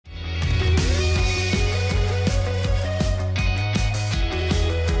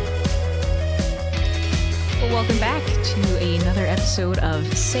episode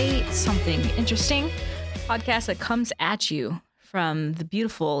of Say Something Interesting, podcast that comes at you from the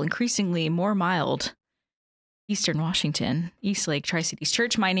beautiful, increasingly more mild Eastern Washington, Eastlake Tri-Cities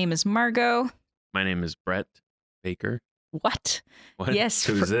Church. My name is Margot. My name is Brett Baker. What? What? Yes.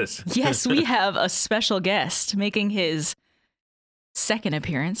 Who is this? Yes, we have a special guest making his second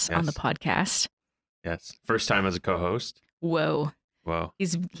appearance on the podcast. Yes. First time as a co-host. Whoa. Whoa.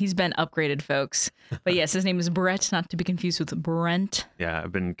 He's been upgraded, folks. But yes, his name is Brett, not to be confused with Brent. Yeah,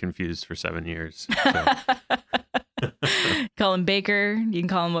 I've been confused for 7 years. So. Call him Baker. You can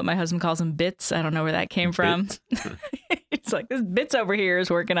call him what my husband calls him, Bits. I don't know where that came from. It's like, this Bits over here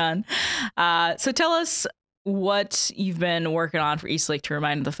is working on. So tell us what you've been working on for Eastlake to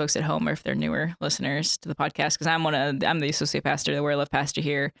remind the folks at home, or if they're newer listeners to the podcast, because I'm the associate pastor, the Where I Live pastor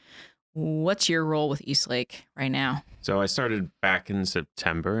here. What's your role with Eastlake right now? So I started back in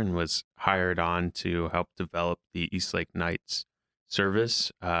September and was hired on to help develop the Eastlake Nights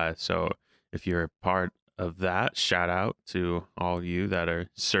service. So if you're a part of that, shout out to all of you that are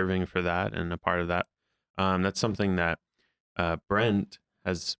serving for that and a part of that. That's something that Brent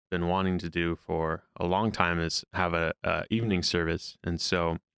has been wanting to do for a long time, is have a evening service. And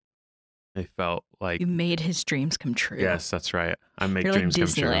so I felt like you made his dreams come true. Yes, that's right. I make You're dreams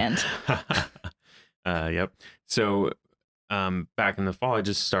like come true. Disneyland. Yep. So back in the fall, I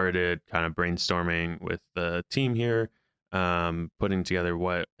just started kind of brainstorming with the team here, putting together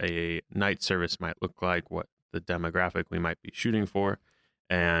what a night service might look like, what the demographic we might be shooting for.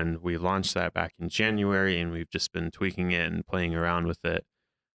 And we launched that back in January, and we've just been tweaking it and playing around with it.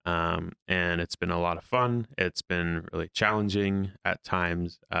 And it's been a lot of fun. It's been really challenging at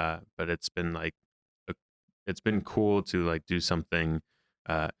times, but it's been it's been cool to like do something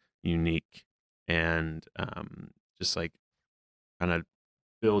unique and just like kind of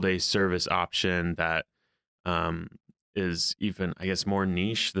build a service option that is even, I guess, more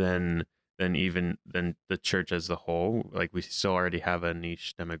niche than the church as a whole. Like, we still already have a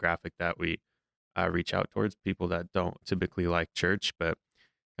niche demographic that we reach out towards, people that don't typically like church, but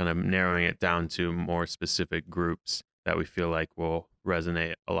kind of narrowing it down to more specific groups that we feel like will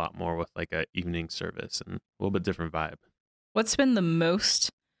resonate a lot more with like a evening service and a little bit different vibe. What's been the most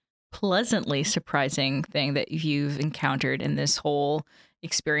pleasantly surprising thing that you've encountered in this whole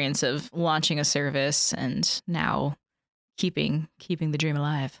experience of launching a service and now keeping the dream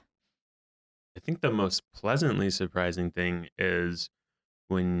alive? I think the most pleasantly surprising thing is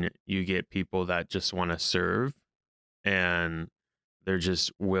when you get people that just want to serve and they're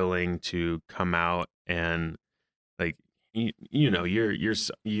just willing to come out and like, you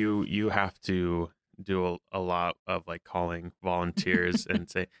have to do a lot of like calling volunteers and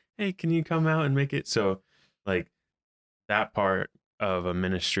say, hey, can you come out and make it? So like that part of a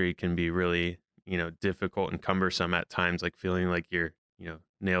ministry can be really, difficult and cumbersome at times, like feeling like you're,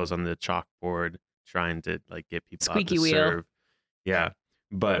 nails on the chalkboard trying to like get people squeaky out to wheel. serve. Yeah.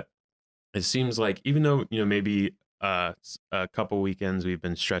 But it seems like even though, maybe a couple weekends we've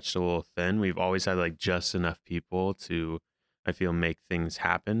been stretched a little thin, we've always had like just enough people to, I feel, make things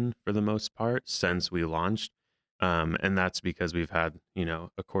happen for the most part since we launched. And that's because we've had,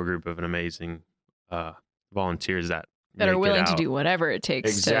 a core group of an amazing volunteers that are willing to do whatever it takes.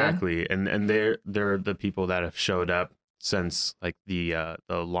 Exactly. And they're the people that have showed up since like the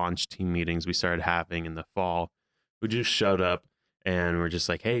launch team meetings we started having in the fall, who just showed up and we're just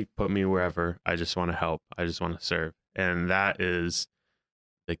like, hey, put me wherever. I just want to help. I just want to serve. And that is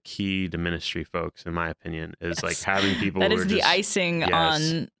the key to ministry, folks, in my opinion, is like having people that who is are the just, icing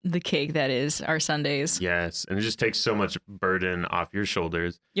on the cake that is our Sundays. Yes. And it just takes so much burden off your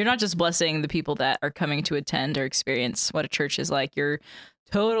shoulders. You're not just blessing the people that are coming to attend or experience what a church is like. You're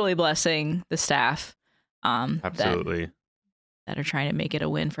totally blessing the staff. Absolutely. That are trying to make it a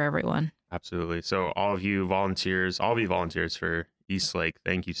win for everyone. Absolutely. So all of you volunteers for Eastlake,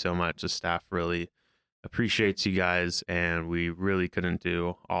 thank you so much. The staff really appreciates you guys, and we really couldn't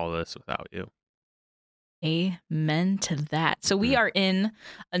do all this without you. Amen to that. So we are in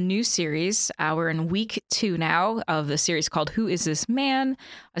a new series. We're in week 2 now of the series called Who Is This Man?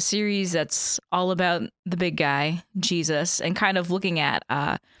 A series that's all about the big guy, Jesus, and kind of looking at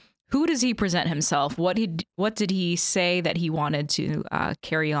who does he present himself? What did he say that he wanted to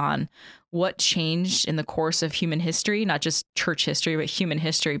carry on? What changed in the course of human history, not just church history, but human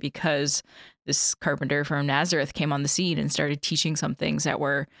history, because this carpenter from Nazareth came on the scene and started teaching some things that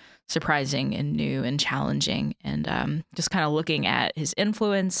were surprising and new and challenging, and just kind of looking at his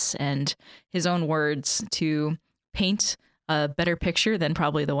influence and his own words to paint a better picture than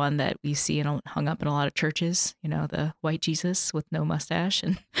probably the one that we see hung up in a lot of churches, the white Jesus with no mustache,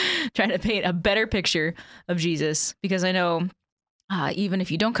 and trying to paint a better picture of Jesus, because I know even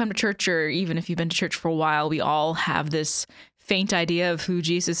if you don't come to church, or even if you've been to church for a while, we all have this faint idea of who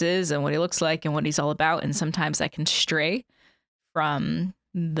Jesus is and what he looks like and what he's all about. And sometimes that can stray from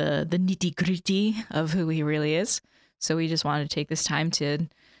the nitty gritty of who he really is. So we just wanted to take this time to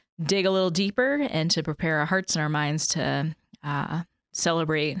dig a little deeper and to prepare our hearts and our minds to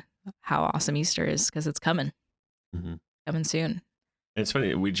celebrate how awesome Easter is, because it's coming soon. And it's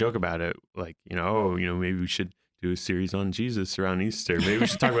funny, we joke about it, like, maybe we should do a series on Jesus around Easter. Maybe we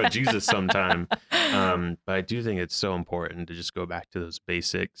should talk about Jesus sometime. But I do think it's so important to just go back to those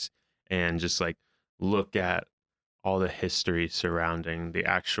basics and just like look at all the history surrounding the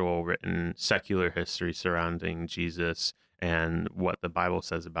actual written secular history surrounding Jesus and what the Bible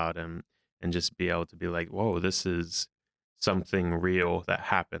says about him, and just be able to be like, whoa, this is something real that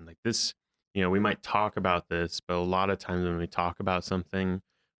happened. Like this, we might talk about this, but a lot of times when we talk about something,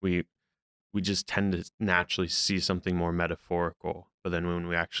 we just tend to naturally see something more metaphorical. But then when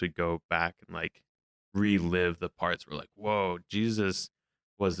we actually go back and like relive the parts, we're like, whoa, Jesus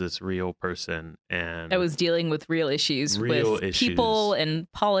was this real person, and that was dealing with real issues, people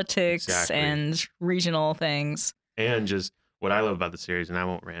and politics and regional things. And just what I love about the series, and I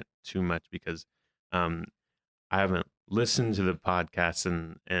won't rant too much because I haven't listened to the podcast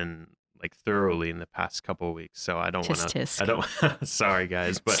and like thoroughly in the past couple of weeks, so I don't want to. Sorry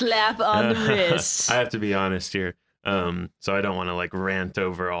guys, but slap on the wrist. I have to be honest here, so I don't want to like rant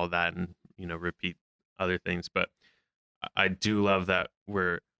over all that and repeat other things. But I do love that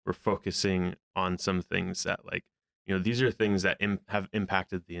we're focusing on some things that like these are things that have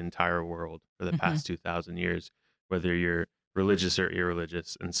impacted the entire world for the past 2,000 years, whether you're religious or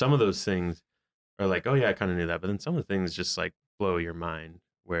irreligious. And some of those things are like, oh yeah, I kind of knew that, but then some of the things just like blow your mind,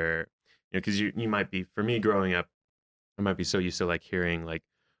 where because you might be, for me growing up, I might be so used to like hearing like,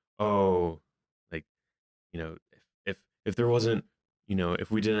 oh, like if there wasn't,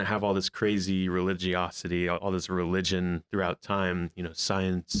 if we didn't have all this crazy religiosity, all this religion throughout time,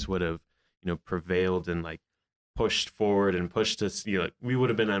 science would have, prevailed and like pushed forward and pushed us, like we would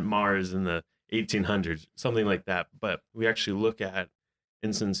have been at Mars in the 1800s, something like that. But we actually look at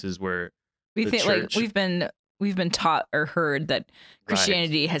instances where we think like we've been taught or heard that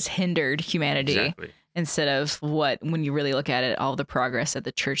Christianity has hindered humanity. Exactly. Instead of when you really look at it, all the progress that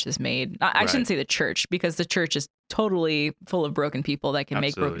the church has made. I shouldn't say the church, because the church is totally full of broken people that can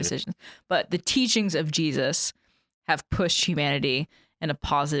make broken decisions. But the teachings of Jesus have pushed humanity in a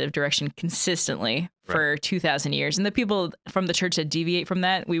positive direction consistently for 2,000 years. And the people from the church that deviate from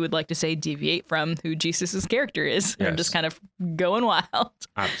that, we would like to say deviate from who Jesus's character is. Yes. And just kind of going wild.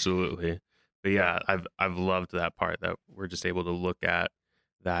 Absolutely. But yeah, I've loved that part, that we're just able to look at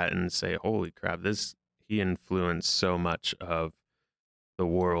that and say, holy crap, he influenced so much of the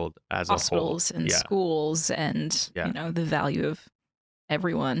world as a whole. Hospitals and schools and, the value of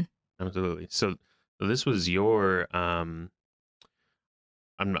everyone. Absolutely. So this was your, I'm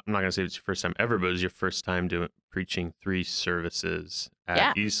not going to say it's your first time ever, but it was your first time preaching 3 services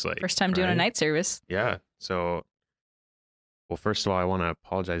at Eastlake. First time doing a night service. Yeah. So, well, first of all, I want to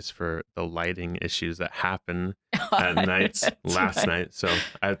apologize for the lighting issues that happened at nights last night. So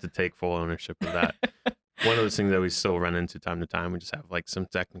I have to take full ownership of that. One of those things that we still run into time to time. We just have like some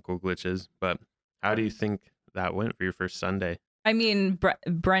technical glitches. But how do you think that went for your first Sunday? I mean,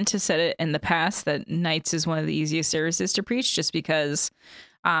 Brent has said it in the past that nights is one of the easiest services to preach, just because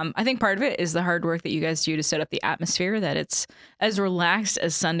I think part of it is the hard work that you guys do to set up the atmosphere, that it's as relaxed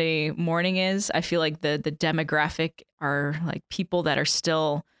as Sunday morning is. I feel like the demographic are like people that are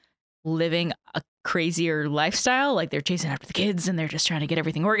still living a crazier lifestyle, like they're chasing after the kids and they're just trying to get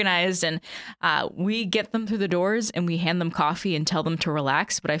everything organized, and we get them through the doors and we hand them coffee and tell them to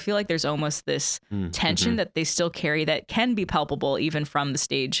relax. But I feel like there's almost this tension that they still carry that can be palpable even from the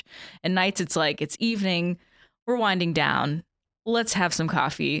stage. And nights, it's like, it's evening, we're winding down, let's have some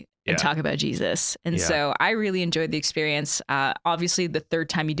coffee and talk about Jesus. And so I really enjoyed the experience. Obviously the third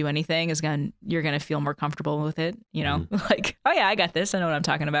time you do anything you're going to feel more comfortable with it, like, oh yeah, I got this. I know what I'm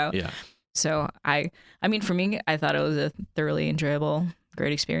talking about. Yeah. So I mean, for me, I thought it was a thoroughly enjoyable,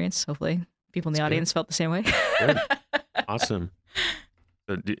 great experience. Hopefully people in the audience felt the same way. Good. Awesome.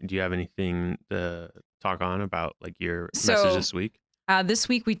 So do you have anything to talk on about, like your message this week? This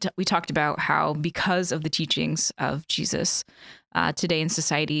week we talked about how, because of the teachings of Jesus, today in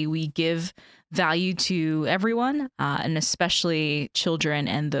society, we give value to everyone, and especially children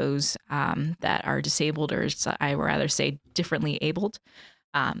and those that are disabled, or I would rather say differently abled.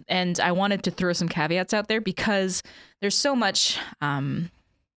 And I wanted to throw some caveats out there, because there's so much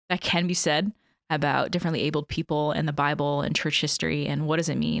that can be said about differently abled people and the Bible and church history and what does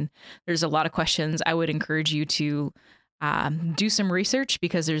it mean. There's a lot of questions. I would encourage you to do some research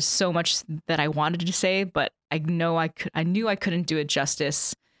because there's so much that I wanted to say, but I knew I couldn't do it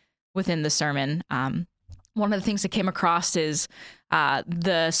justice within the sermon. One of the things that came across is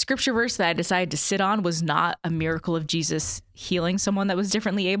the scripture verse that I decided to sit on was not a miracle of Jesus healing someone that was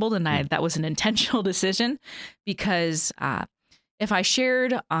differently abled, and that was an intentional decision because if I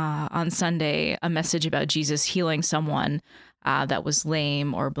shared on Sunday a message about Jesus healing someone that was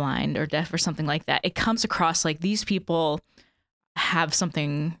lame or blind or deaf or something like that, it comes across like these people have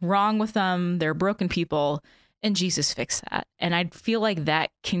something wrong with them. They're broken people, and Jesus fixed that. And I feel like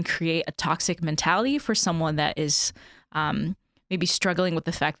that can create a toxic mentality for someone that is maybe struggling with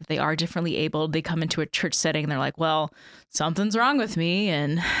the fact that they are differently abled. They come into a church setting and they're like, well, something's wrong with me.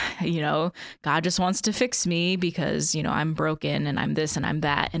 And, God just wants to fix me because, I'm broken and I'm this and I'm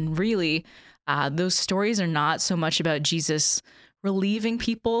that. And really, those stories are not so much about Jesus relieving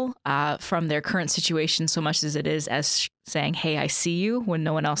people from their current situation so much as it is as saying, hey, I see you when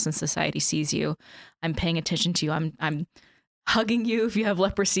no one else in society sees you. I'm paying attention to you. I'm hugging you if you have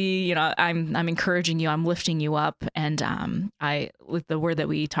leprosy. I'm encouraging you. I'm lifting you up. And with the word that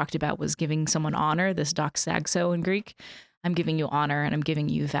we talked about was giving someone honor, this doxaxo in Greek. I'm giving you honor and I'm giving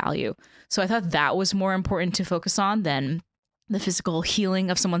you value. So I thought that was more important to focus on than the physical healing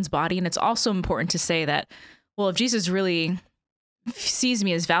of someone's body. And it's also important to say that, well, if Jesus really sees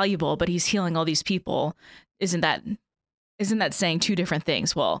me as valuable, but he's healing all these people, isn't that saying two different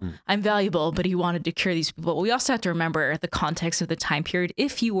things? Well, I'm valuable, but he wanted to cure these people. We also have to remember the context of the time period.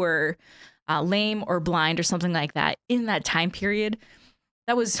 If you were lame or blind or something like that in that time period,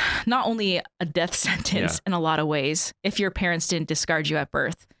 that was not only a death sentence in a lot of ways, if your parents didn't discard you at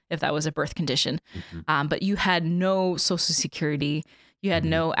birth, if that was a birth condition, but you had no social security. You had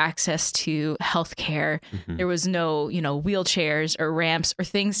no access to health care. There was no, wheelchairs or ramps or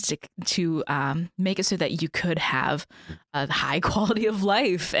things to make it so that you could have a high quality of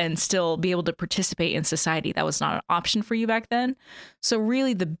life and still be able to participate in society. That was not an option for you back then. So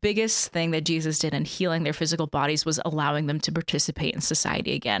really the biggest thing that Jesus did in healing their physical bodies was allowing them to participate in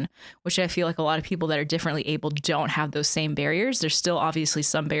society again, which I feel like a lot of people that are differently able don't have those same barriers. There's still obviously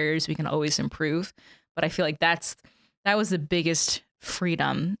some barriers we can always improve, but I feel like that was the biggest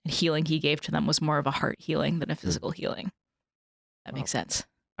freedom and healing he gave to them was more of a heart healing than a physical healing. That makes sense.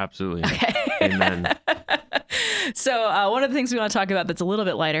 Absolutely. Okay. Amen. So one of the things we want to talk about that's a little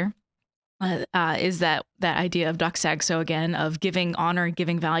bit lighter is that idea of doxaxo again, of giving honor and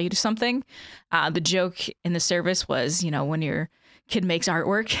giving value to something. The joke in the service was, when your kid makes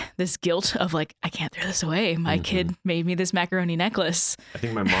artwork, this guilt of like, I can't throw this away. My kid made me this macaroni necklace. I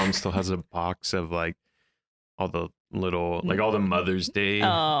think my mom still has a box of like all the little, like all the Mother's Day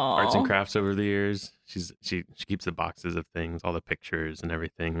arts and crafts over the years. She keeps the boxes of things, all the pictures and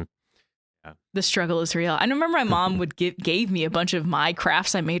everything. Yeah. The struggle is real. I remember my mom gave me a bunch of my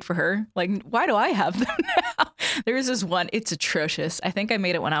crafts I made for her. Like, why do I have them now? There's this one. It's atrocious. I think I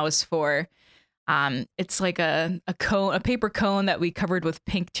made it when I was 4. It's like a paper cone that we covered with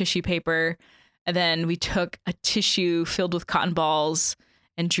pink tissue paper, and then we took a tissue filled with cotton balls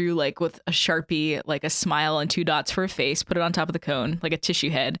and drew like with a Sharpie, like a smile and 2 dots for a face, put it on top of the cone, like a tissue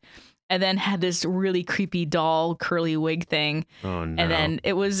head, and then had this really creepy doll curly wig thing. Oh, no. And then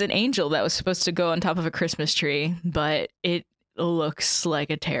it was an angel that was supposed to go on top of a Christmas tree, but it looks like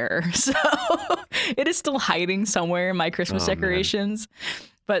a terror. So it is still hiding somewhere in my Christmas decorations. Man.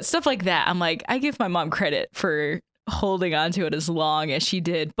 But stuff like that, I'm like, I give my mom credit for holding on to it as long as she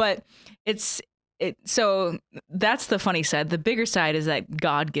did. But so that's the funny side. The bigger side is that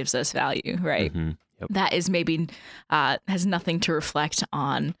God gives us value, right? Yep. That is maybe has nothing to reflect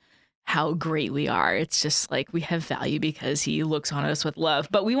on how great we are. It's just like we have value because he looks on us with love.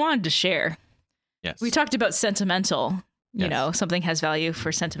 But we wanted to share. Yes. We talked about sentimental. Something has value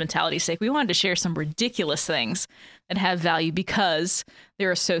for sentimentality's sake. We wanted to share some ridiculous things that have value because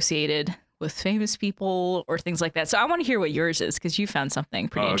they're associated with famous people or things like that. So I want to hear what yours is because you found something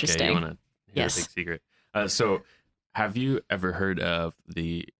pretty interesting. You want to hear a big secret? So have you ever heard of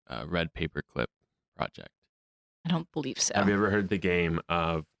the Red Paperclip project? I don't believe so. Have you ever heard the game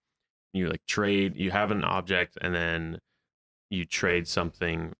of you like trade, you have an object and then you trade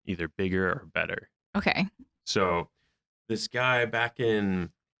something either bigger or better? Okay. So this guy back in,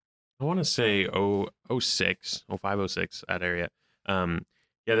 I want to say 05, 06, that area,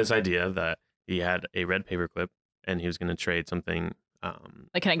 he had this idea that he had a red paperclip and he was going to trade something.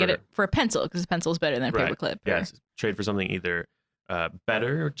 Like, can I get it for a pencil? Because a pencil is better than a paperclip. Yes, trade for something either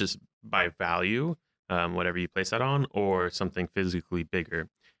better, just by value, whatever you place that on, or something physically bigger.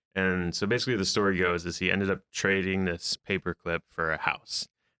 And so basically the story goes is he ended up trading this paperclip for a house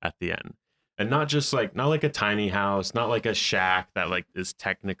at the end. And not like a tiny house, not like a shack that like is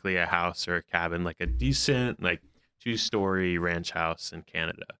technically a house or a cabin, like a decent like 2-story ranch house in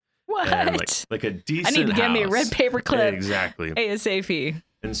Canada. What? And like a decent I need to get me a red house. paperclip. Exactly. ASAP.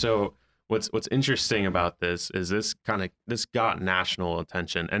 And so what's interesting about this is this got national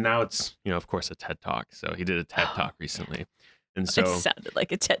attention, and now it's, you know, of course, a TED Talk. So he did a TED Talk recently. And so It sounded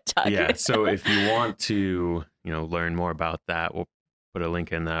like a TED Talk. yeah, so if you want to, you know, learn more about that, we'll put a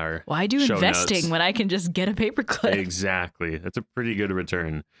link in our Why do show investing notes. when I can just get a paperclip? Exactly. That's a pretty good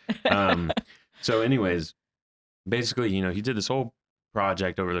return. So anyways, basically, you know, he did this whole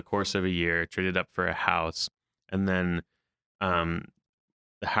project over the course of a year, traded up for a house, and then the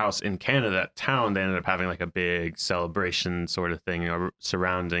house in Canada, that town, they ended up having like a big celebration sort of thing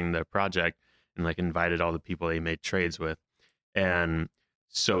surrounding the project, and like invited all the people they made trades with. And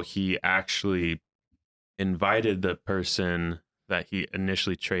so he actually invited the person that he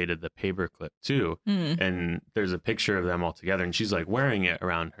initially traded the paperclip to, and there's a picture of them all together, and she's like wearing it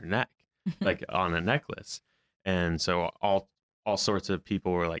around her neck, like on a necklace. And so all sorts of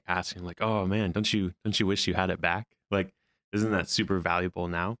people were like asking, like, "Oh man, don't you wish you had it back? Like, isn't that super valuable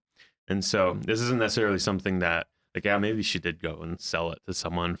now?" And so this isn't necessarily something that, like, yeah, maybe she did go and sell it to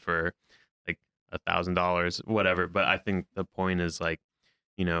someone for like $1,000, whatever. But I think the point is, like,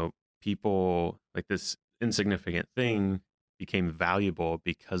 you know, people, like, this insignificant thing became valuable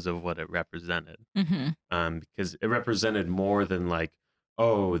because of what it represented. Because it represented more than like,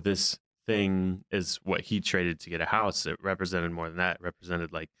 oh, this thing is what he traded to get a house. It represented more than that. It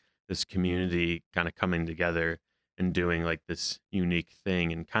represented like this community kind of coming together and doing like this unique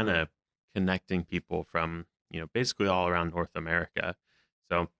thing and kind of connecting people from, you know, basically all around North America.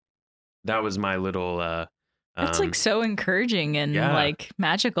 So that was my little That's like so encouraging and like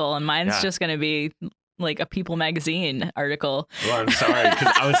magical, and mine's just gonna be like a People magazine article. Well, I'm sorry,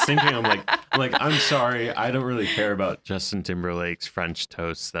 because I was thinking, I'm sorry, I don't really care about Justin Timberlake's French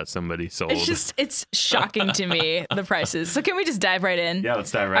toast that somebody sold. It's shocking to me, the prices. So can we just dive right in? Yeah, let's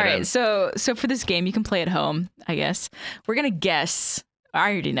dive right in. All right, so for this game, you can play at home, I guess. We're gonna guess.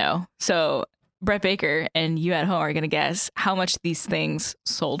 I already know. So Brett Baker and you at home are gonna guess how much these things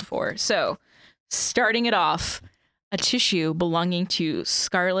sold for. So starting it off, a tissue belonging to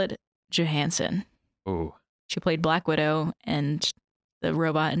Scarlett Johansson. Oh, she played Black Widow and the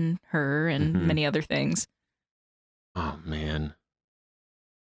robot in Her and many other things. Oh, man.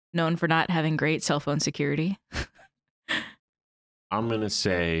 Known for not having great cell phone security. I'm going to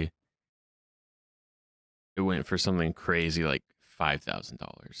say it went for something crazy like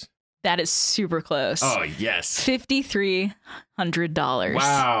 $5,000. That is super close. Oh, yes. $5,300.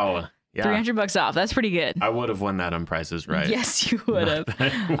 Wow. Yeah. $300 off. That's pretty good. I would have won that on Price is Right. Yes, you would have.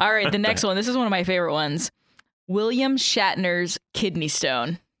 All right, the next one. This is one of my favorite ones. William Shatner's kidney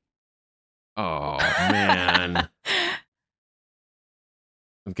stone. Oh, man.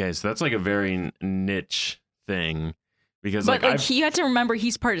 Okay, so that's like a very niche thing. Because but you have to remember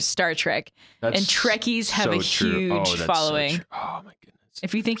he's part of Star Trek, and Trekkies have a huge following. So oh my goodness!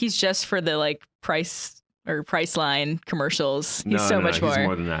 If you think he's just for the like Priceline commercials, he's so much more. He's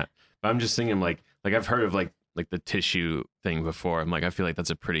more than that. But I'm just thinking like I've heard of like the tissue thing before. I'm like, I feel like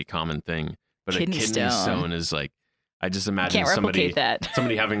that's a pretty common thing. But a kidney stone is like, I just imagine somebody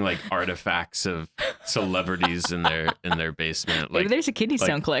having like artifacts of celebrities in their basement. Like, maybe there's a kidney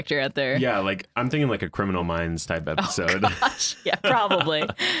stone collector out there. Yeah, like I'm thinking like a Criminal Minds type episode. Oh, gosh. Yeah, probably.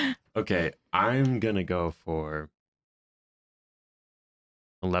 Okay, I'm gonna go for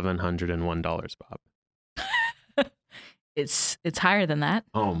 $1,101, Bob. It's higher than that.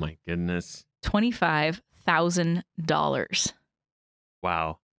 Oh my goodness. $25,000.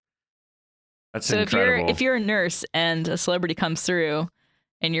 Wow. That's incredible. If you're a nurse and a celebrity comes through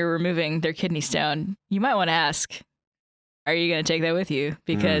and you're removing their kidney stone, you might want to ask, are you going to take that with you?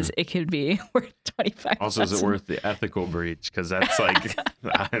 Because it could be worth $25,000. Also, is it worth the ethical breach? Because that's like,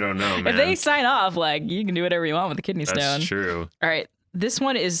 I don't know, man. If they sign off, like, you can do whatever you want with the kidney stone. That's true. All right. This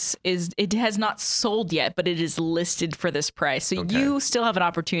one is it has not sold yet, but it is listed for this price. So you still have an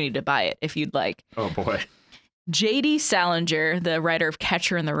opportunity to buy it if you'd like. Oh, boy. J.D. Salinger, the writer of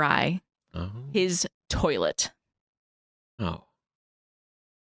Catcher in the Rye, his toilet. Oh.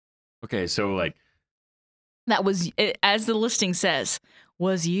 Okay, so like. That was, as the listing says,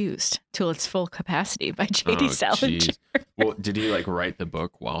 was used to its full capacity by J.D. Salinger. Geez. Well, did he like write the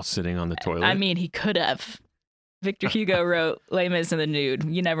book while sitting on the toilet? I mean, he could have. Victor Hugo wrote Les Mis and the Nude.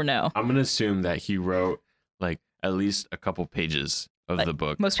 You never know. I'm going to assume that he wrote like at least a couple pages of the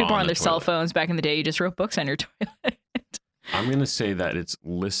book. Most people on their cell phones back in the day, you just wrote books on your toilet. I'm going to say that it's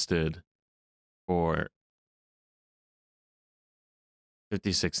listed for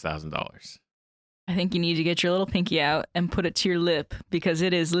 $56,000. I think you need to get your little pinky out and put it to your lip because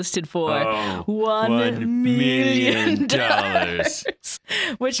it is listed for $1 million,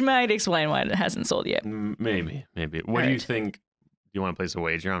 which might explain why it hasn't sold yet. Maybe. What do you think? Do you want to place a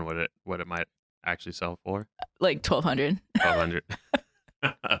wager on what it might actually sell for? Like $1,200. $1,200.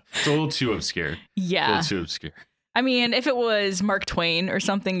 It's a little too obscure. Yeah. A little too obscure. I mean, if it was Mark Twain or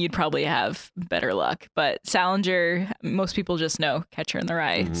something, you'd probably have better luck. But Salinger, most people just know Catcher in the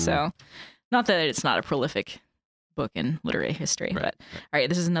Rye. Mhm. So, not that it's not a prolific book in literary history. Right, But all right,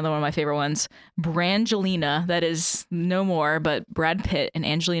 this is another one of my favorite ones. Brangelina, that is no more, but Brad Pitt and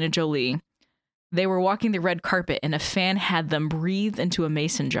Angelina Jolie. They were walking the red carpet and a fan had them breathe into a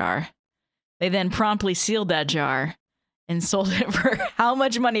mason jar. They then promptly sealed that jar and sold it for how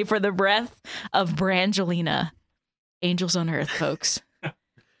much money for the breath of Brangelina? Angels on Earth, folks.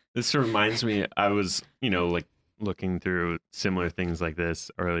 This reminds me, I was, like looking through similar things like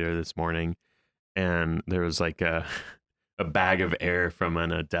this earlier this morning, and there was like a bag of air from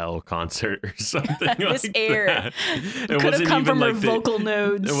an Adele concert or something. This like air that. could have come from her vocal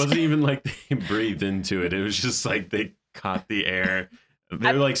nodes. It wasn't even like they breathed into it. It was just like they caught the air.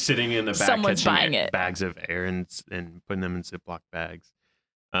 They're like sitting in the back Someone's catching buying it. bags of air and putting them in Ziploc bags.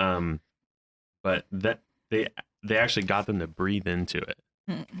 But that they actually got them to breathe into it.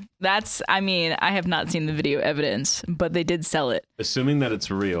 I have not seen the video evidence, but they did sell it. Assuming that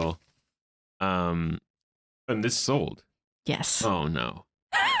it's real, and this sold. Yes. Oh no.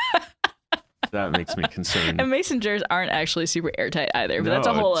 That makes me concerned. And mason jars aren't actually super airtight either, but No, that's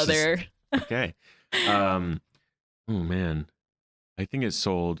a whole it's other. Okay. Oh man. I think it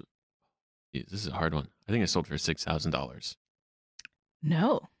sold. Geez, this is a hard one. I think it sold for $6,000.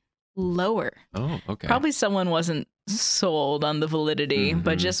 No, lower. Oh, okay. Probably someone wasn't sold on the validity,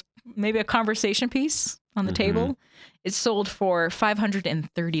 but Mhm. just maybe a conversation piece on the Mhm. table. It sold for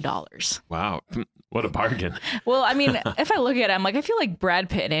 $530. Wow. What a bargain. Well, I mean, if I look at it, I'm like, I feel like Brad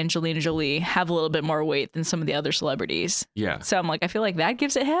Pitt and Angelina Jolie have a little bit more weight than some of the other celebrities. Yeah. So I'm like, I feel like that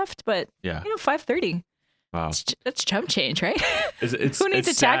gives it heft, but Yeah. $530. Wow. That's chump change, right? It's Who needs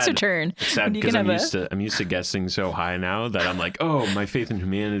it's a tax sad. return? It's sad when you because can I'm have I'm used to guessing so high now that I'm like, oh, my faith in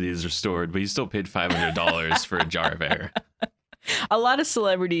humanity is restored, but you still paid $500 for a jar of air. A lot of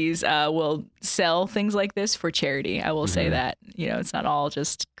celebrities will sell things like this for charity. I will say Mhm. that. It's not all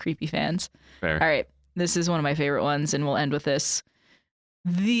just creepy fans. Fair. All right. This is one of my favorite ones, and we'll end with this.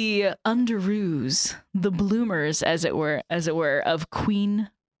 The underoos, the bloomers, as it were, of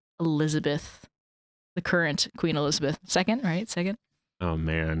Queen Elizabeth, the current Queen Elizabeth II, right? Second? Oh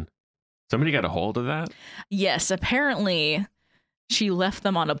man. Somebody got a hold of that? Yes, apparently she left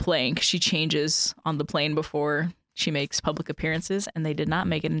them on a plane 'cause she changes on the plane before she makes public appearances, and they did not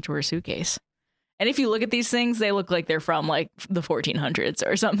make it into her suitcase. And if you look at these things, they look like they're from like the 1400s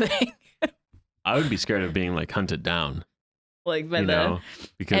or something. I would be scared of being like hunted down, Like by the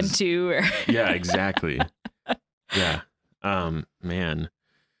because M2 or yeah, exactly. Yeah. Man.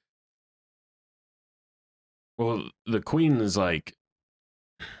 Well, the queen is like,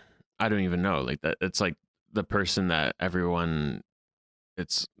 I don't even know, like that. It's like the person that everyone.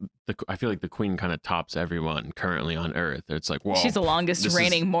 I feel like the queen kind of tops everyone currently on Earth. It's like, whoa, she's the longest this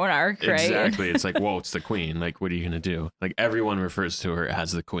reigning monarch, right? Exactly. It's like, whoa, it's the queen. Like, what are you gonna do? Like, everyone refers to her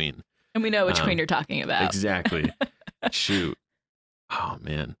as the queen. And we know which queen you're talking about. Exactly. Shoot. Oh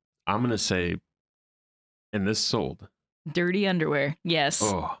man, I'm gonna say, and this sold. Dirty underwear. Yes.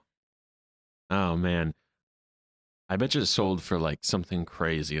 Oh man, I bet you it sold for like something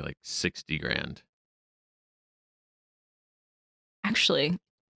crazy, like 60 grand. Actually,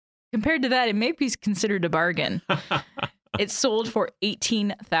 compared to that, it may be considered a bargain. It sold for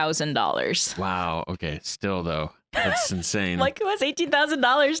 $18,000. Wow. Okay. Still though, that's insane. Like, who has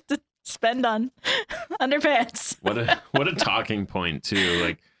 $18,000 to spend on underpants? What a talking point too.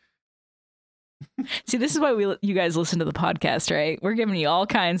 Like, See, this is why you guys listen to the podcast, right? We're giving you all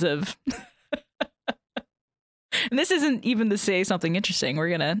kinds of. And this isn't even to say something interesting. We're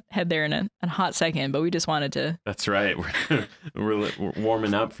gonna head there in a hot second, but we just wanted to. that's right. We're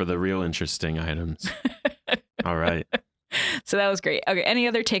warming up for the real interesting items. All right. So that was great. Okay, any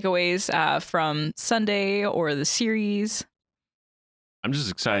other takeaways from Sunday or the series? I'm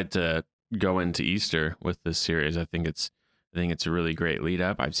just excited to go into Easter with this series. I think it's a really great lead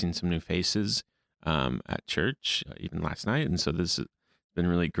up. I've seen some new faces at church even last night, and so this has been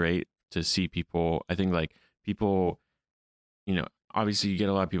really great to see people. I think like people, obviously you get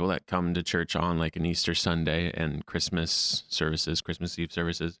a lot of people that come to church on like an Easter Sunday and Christmas Eve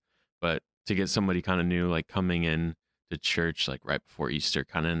services, but to get somebody kind of new like coming in to church like right before Easter,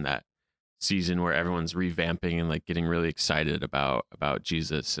 kind of in that season where everyone's revamping and like getting really excited about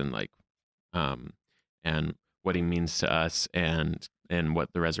Jesus and like and what he means to us, and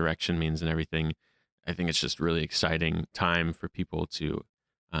what the resurrection means and everything. I think it's just really exciting time for people to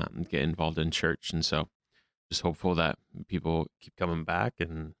get involved in church. And so just hopeful that people keep coming back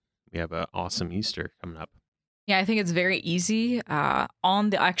and we have an awesome Easter coming up. Yeah, I think it's very easy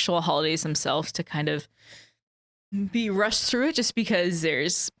on the actual holidays themselves to kind of be rushed through it just because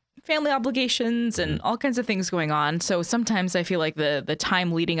there's family obligations and all kinds of things going on. So sometimes I feel like the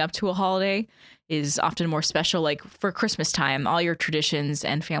time leading up to a holiday is often more special. Like for Christmas time, all your traditions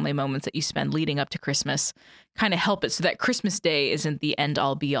and family moments that you spend leading up to Christmas kind of help it so that Christmas Day isn't the end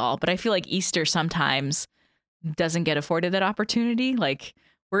all be all. But I feel like Easter sometimes doesn't get afforded that opportunity. Like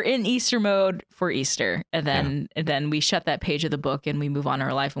we're in Easter mode for Easter, and then we shut that page of the book and we move on in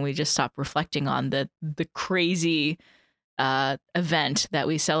our life, and we just stop reflecting on the crazy event that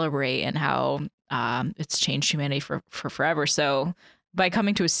we celebrate and how it's changed humanity for forever. So by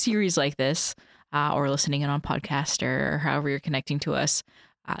coming to a series like this, or listening in on podcast or however you're connecting to us,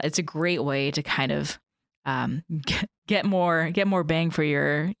 it's a great way to kind of get more bang for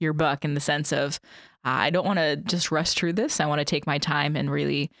your buck, in the sense of I don't want to just rush through this. I want to take my time and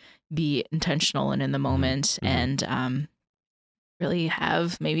really be intentional and in the moment, and really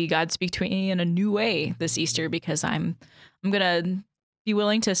have maybe God speak to me in a new way this Easter, because I'm gonna be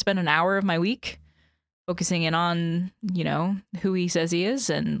willing to spend an hour of my week focusing in on, who he says he is,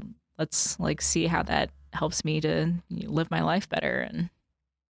 and let's see how that helps me to live my life better and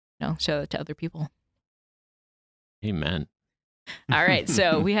show that to other people. Amen. All right,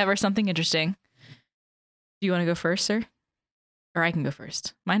 so we have our something interesting. Do you want to go first, sir? Or I can go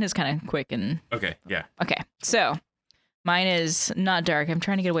first. Mine is kind of quick and... Okay, yeah. Okay, so mine is not dark. I'm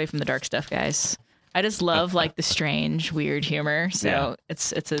trying to get away from the dark stuff, guys. I just love the strange, weird humor. So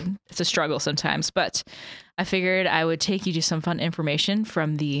it's a struggle sometimes. But I figured I would take you to some fun information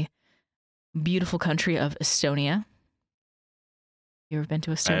from the beautiful country of Estonia. You ever been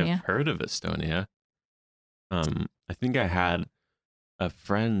to Estonia? I've heard of Estonia. I think I had a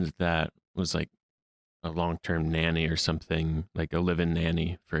friend that was like a long-term nanny or something, like a live-in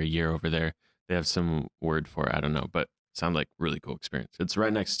nanny for a year over there. They have some word for it, I don't know, but it sounded like really cool experience. It's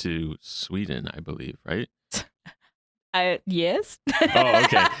right next to Sweden, I believe, right? Yes. Oh,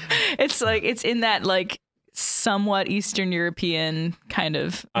 okay. It's in that somewhat Eastern European kind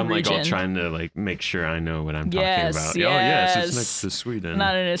of I'm region. all trying to make sure I know what I'm talking about. Yes. Oh yes, it's next to Sweden.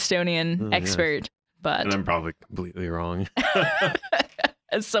 Not an Estonian expert, but and I'm probably completely wrong.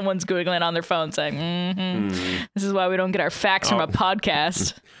 As someone's Googling on their phone saying, this is why we don't get our facts from a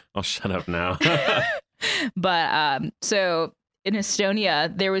podcast. I'll shut up now. But so in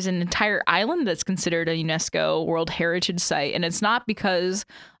Estonia, there was an entire island that's considered a UNESCO World Heritage Site. And it's not because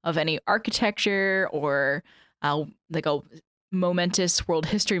of any architecture or a momentous world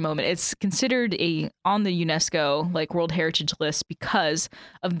history moment. It's considered on the UNESCO World Heritage list because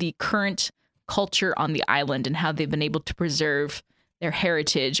of the current culture on the island and how they've been able to preserve their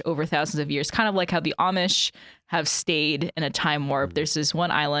heritage over thousands of years, kind of like how the Amish have stayed in a time warp. There's this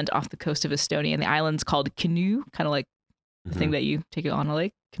one island off the coast of Estonia, and the island's called Canoe, kind of like the thing that you take on a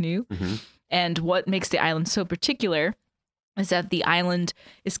lake, canoe. And what makes the island so particular is that the island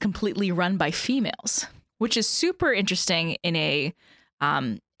is completely run by females, which is super interesting in a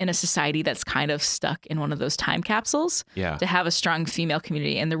society that's kind of stuck in one of those time capsules. Yeah. To have a strong female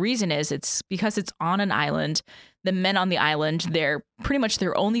community. And the reason is it's because it's on an island. The men on the island, they're pretty much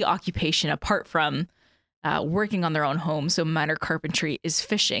their only occupation apart from working on their own home, so minor carpentry, is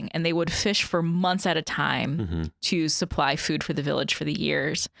fishing. And they would fish for months at a time to supply food for the village for the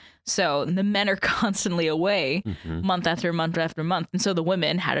years. So the men are constantly away month after month after month. And so the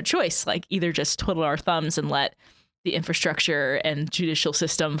women had a choice, either just twiddle our thumbs and let the infrastructure and judicial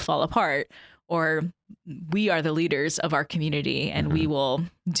system fall apart, or we are the leaders of our community and we will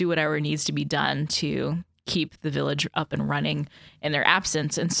do whatever needs to be done to keep the village up and running in their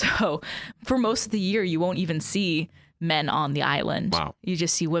absence. And so for most of the year, you won't even see men on the island. Wow. You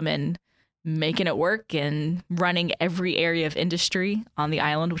just see women making it work and running every area of industry on the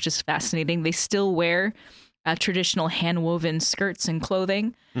island, which is fascinating. They still wear traditional hand-woven skirts and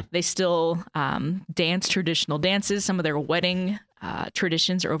clothing. They still dance traditional dances. Some of their wedding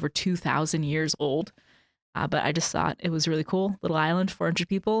traditions are over 2,000 years old. But I just thought it was really cool. Little island, 400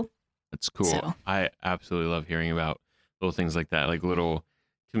 people. That's cool. So. I absolutely love hearing about little things like that, like little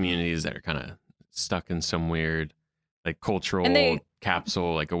communities that are kind of stuck in some weird cultural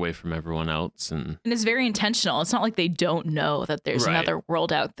capsule, away from everyone else. And it's very intentional. It's not like they don't know that there's another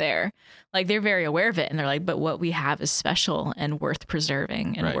world out there. They're very aware of it, and they're like, but what we have is special and worth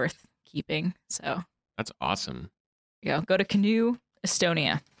preserving and worth keeping. So that's awesome. Go to Canoe,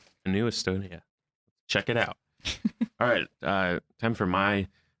 Estonia. Canoe, Estonia. check it out. All right, time for my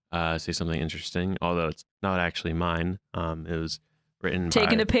say something interesting, although it's not actually mine. It was written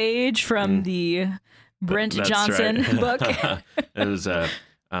taking by, a page from the Brent that's Johnson right. book. It was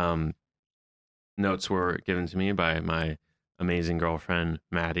notes were given to me by my amazing girlfriend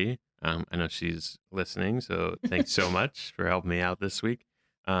Maddie. I know she's listening, so thanks so much for helping me out this week.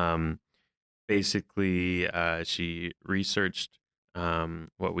 Basically, she researched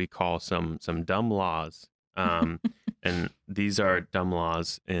what we call some dumb laws, and these are dumb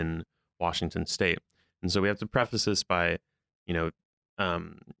laws in Washington State. And so we have to preface this by,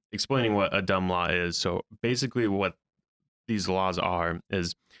 explaining what a dumb law is. So basically, what these laws are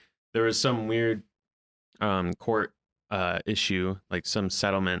is there is some weird court issue, like some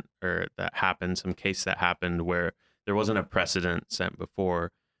settlement or that happened, some case that happened where there wasn't a precedent set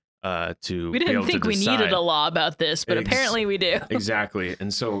before to We be didn't able think to we decide. needed a law about this, but apparently we do. Exactly.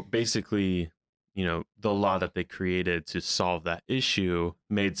 And so basically, the law that they created to solve that issue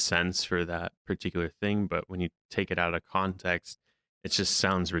made sense for that particular thing. But when you take it out of context, it just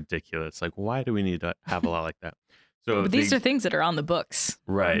sounds ridiculous. Like, why do we need to have a law like that? So But these are things that are on the books.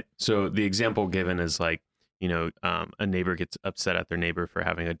 right. So the example given is like, a neighbor gets upset at their neighbor for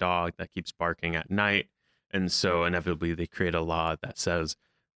having a dog that keeps barking at night. And so inevitably they create a law that says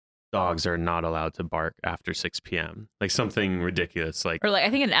dogs are not allowed to bark after 6 p.m. Like something ridiculous. Like, Or like I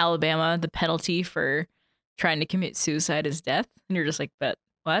think in Alabama, the penalty for trying to commit suicide is death. And you're just like, but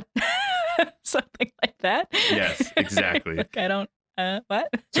what? Something like that. yes, exactly. Like, I don't, what?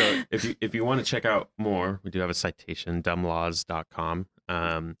 So if you want to check out more, we do have a citation, dumblaws.com.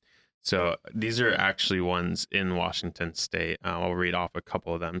 So these are actually ones in Washington State. I'll read off a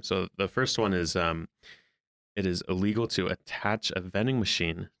couple of them. So the first one is it is illegal to attach a vending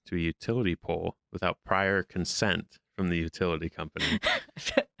machine to a utility pole without prior consent from the utility company.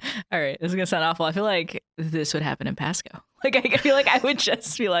 All right, this is gonna sound awful. I feel like this would happen in Pasco. Like I feel like I would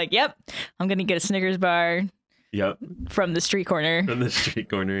just be like, "Yep, I'm gonna get a Snickers bar." Yep. From the street corner. From the street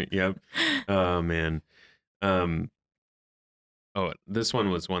corner. Yep. Oh man. Oh, this one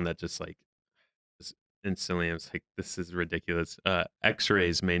was one that just like instantly I was like, this is ridiculous.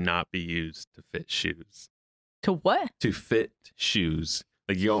 X-rays may not be used to fit shoes. To what? To fit shoes.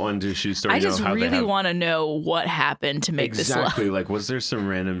 Like you go into a shoe store. I just really want to know what happened to make this law. Exactly. Like, was there some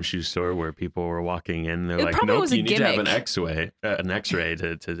random shoe store where people were walking in? They're like, probably nope, was a you need to have gimmick. an X-ray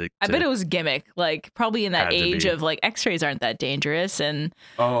to I bet it was a gimmick. Like probably in that Had to age be. of like X-rays aren't that dangerous, and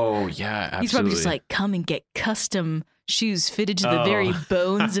Oh yeah, absolutely. he's probably just like, come and get custom shoes fitted to the very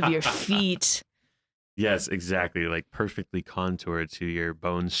bones of your feet. Yes, exactly. Like perfectly contoured to your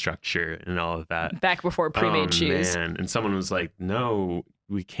bone structure and all of that. Back before pre-made shoes. Man. And someone was like, no,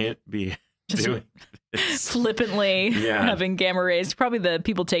 we can't be Just doing this. flippantly Yeah. having gamma rays. Probably the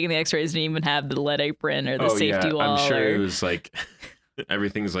people taking the X-rays didn't even have the lead apron or the safety wall. I'm sure or... it was like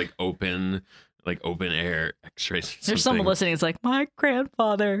everything's like open air X-rays. Or There's someone something. listening. It's like, my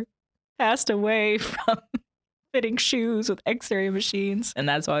grandfather passed away from fitting shoes with X-ray machines, and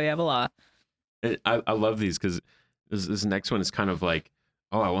that's why we have a law. I love these because this next one is kind of like,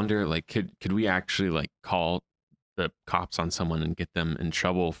 oh, I wonder, like, could we actually like call the cops on someone and get them in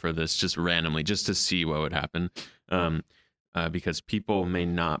trouble for this just randomly, just to see what would happen? Because people may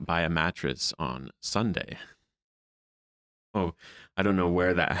not buy a mattress on Sunday. Oh, I don't know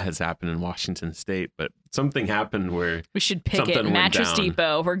where that has happened in Washington State, but something happened where We should picket something went Mattress down.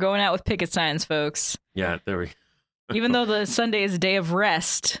 Depot. We're going out with picket signs, folks. Yeah, there we go. Even though the Sunday is a day of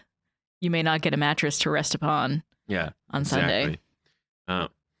rest, you may not get a mattress to rest upon Yeah, on Sunday. So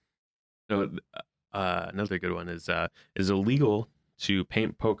another good one is illegal to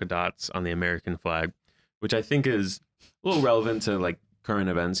paint polka dots on the American flag, which I think is a little relevant to like current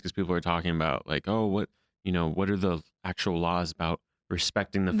events because people are talking about like, oh, what are the actual laws about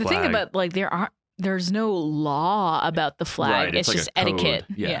respecting the The flag? thing about like there's no law about the flag. Right, It's it's like just a code. etiquette.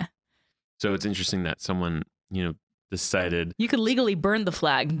 Yeah. So it's interesting that someone decided. You could legally burn the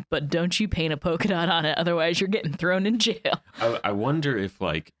flag, but don't you paint a polka dot on it. Otherwise, you're getting thrown in jail. I wonder if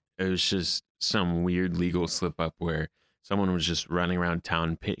like it was just some weird legal slip up where someone was just running around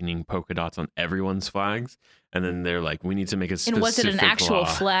town painting polka dots on everyone's flags, and then they're like, "We need to make a specific And was it an actual law.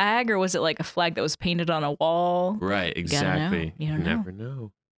 flag, or was it like a flag that was painted on a wall? Right, exactly. You don't know. never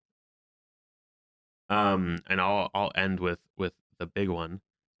know. And I'll end with the big one.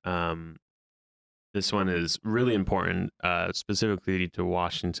 This one is really important, specifically to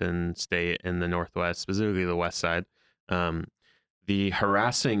Washington State and the Northwest, specifically the West Side. The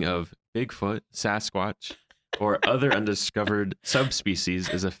harassing of Bigfoot, Sasquatch, or other undiscovered subspecies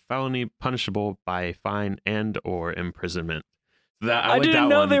is a felony punishable by fine and/or imprisonment. I like didn't that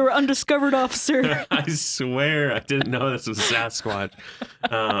know one. they were undiscovered, officer. I swear I didn't know this was Sasquatch.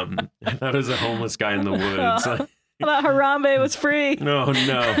 I thought it was a homeless guy in the woods. I thought Harambe was free. No.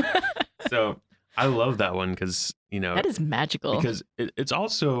 So I love that one because, That is magical. because it's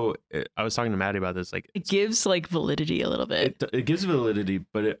also, I was talking to Maddie about this, like It gives like validity a little bit. it gives validity,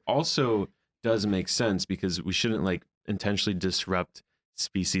 but it also does make sense because we shouldn't like intentionally disrupt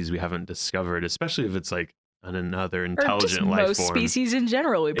species we haven't discovered, especially if it's like another intelligent or just life most form. species in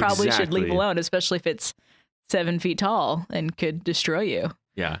general, we probably should leave Exactly. alone, especially if it's 7 feet tall and could destroy you.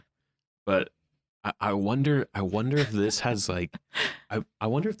 Yeah, but I wonder if this has like, I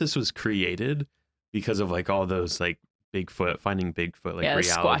wonder if this was created because of like all those like finding Bigfoot like reality.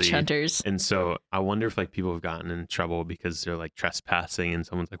 Squatch hunters. And so I wonder if like people have gotten in trouble because they're like trespassing and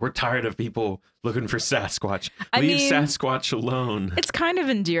someone's like, we're tired of people looking for Sasquatch. Leave Sasquatch alone. It's kind of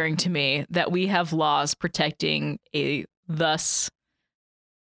endearing to me that we have laws protecting a thus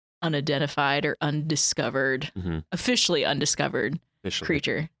unidentified or undiscovered, officially undiscovered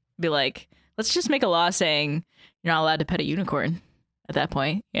creature. Be like, let's just make a law saying you're not allowed to pet a unicorn at that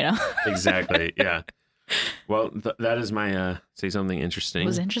point, Exactly. Yeah. Well, that is my say something interesting. It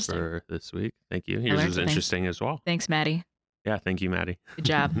was interesting for this week. Thank you. Yours was interesting as well. Thanks, Maddie. Yeah, thank you, Maddie. Good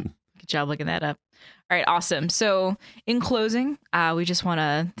job. Good job looking that up. All right, awesome. So in closing, we just want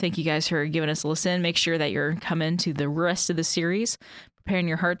to thank you guys for giving us a listen. Make sure that you're coming to the rest of the series, preparing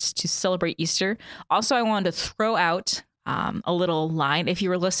your hearts to celebrate Easter. Also, I wanted to throw out a little line. If you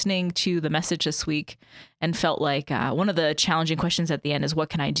were listening to the message this week and felt like one of the challenging questions at the end is, what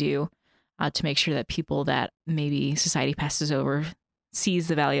can I do to make sure that people that maybe society passes over sees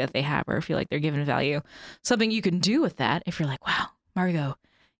the value that they have or feel like they're given value? Something you can do with that, if you're like, wow, Margot,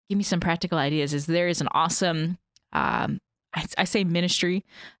 give me some practical ideas, is there is an awesome, I say ministry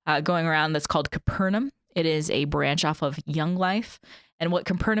going around that's called Capernaum. It is a branch off of Young Life. And what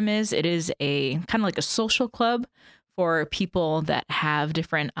Capernaum is, it is a kind of like a social club for people that have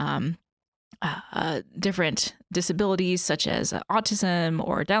different different disabilities such as autism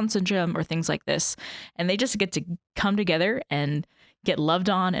or Down syndrome or things like this. And they just get to come together and get loved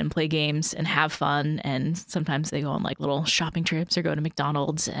on and play games and have fun. And sometimes they go on like little shopping trips or go to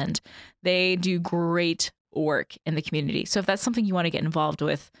McDonald's, and they do great work in the community. So if that's something you want to get involved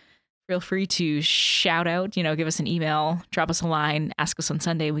with, feel free to shout out, give us an email, drop us a line, ask us on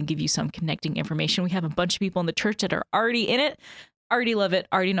Sunday. We can give you some connecting information. We have a bunch of people in the church that are already in it, already love it,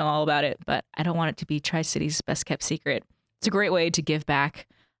 already know all about it, but I don't want it to be Tri-City's best kept secret. It's a great way to give back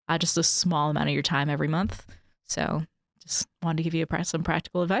just a small amount of your time every month. So just wanted to give you some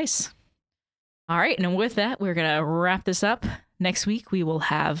practical advice. All right. And with that, we're going to wrap this up. Next week, we will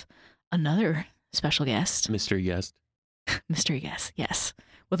have another special guest. Mystery guest. Mystery guest. Yes.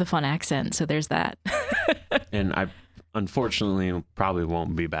 With a fun accent. So there's that. And I unfortunately probably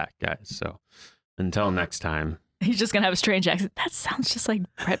won't be back, guys. So until next time. He's just going to have a strange accent. That sounds just like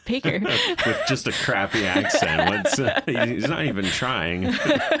Brett Baker. With just a crappy accent. He's not even trying.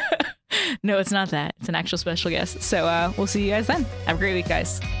 No, it's not that. It's an actual special guest. So we'll see you guys then. Have a great week,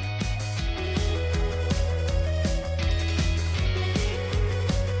 guys.